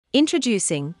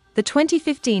Introducing the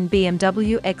 2015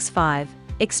 BMW X5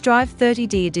 xDrive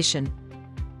 30D Edition.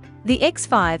 The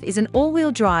X5 is an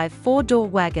all-wheel drive four-door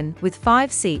wagon with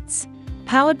 5 seats,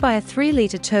 powered by a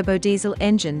 3-litre turbo diesel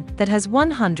engine that has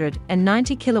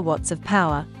 190 kilowatts of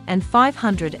power and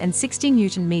 560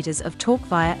 Newton-meters of torque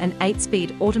via an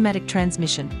 8-speed automatic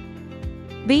transmission.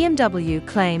 BMW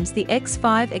claims the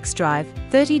X5 xDrive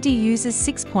 30D uses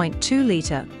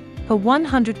 6.2-litre per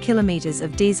 100 kilometers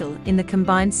of diesel in the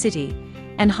combined city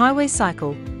and highway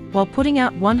cycle, while putting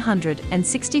out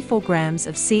 164 grams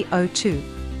of CO2.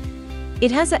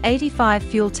 It has an 85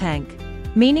 fuel tank,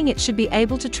 meaning it should be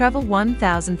able to travel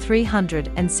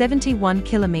 1,371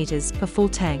 kilometers per full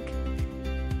tank.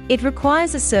 It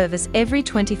requires a service every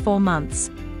 24 months,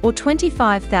 or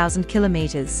 25,000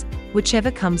 kilometers,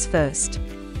 whichever comes first.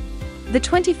 The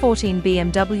 2014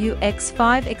 BMW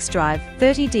X5 xDrive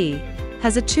 30D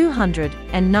has a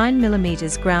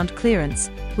 209mm ground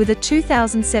clearance with a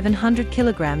 2,700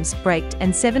 kilograms braked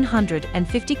and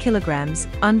 750 kilograms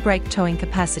unbraked towing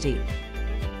capacity.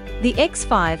 The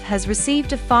X5 has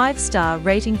received a 5-star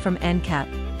rating from NCAP.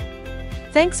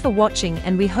 Thanks for watching,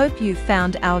 and we hope you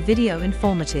found our video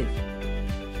informative.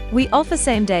 We offer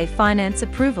same-day finance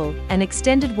approval and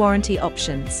extended warranty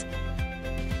options.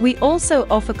 We also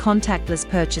offer contactless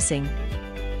purchasing.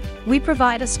 We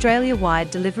provide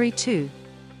Australia-wide delivery too.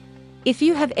 If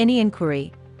you have any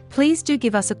inquiry, please do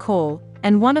give us a call,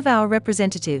 and one of our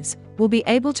representatives will be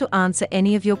able to answer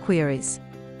any of your queries.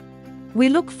 We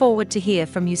look forward to hear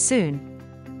from you soon.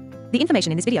 The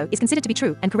information in this video is considered to be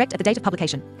true and correct at the date of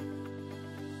publication.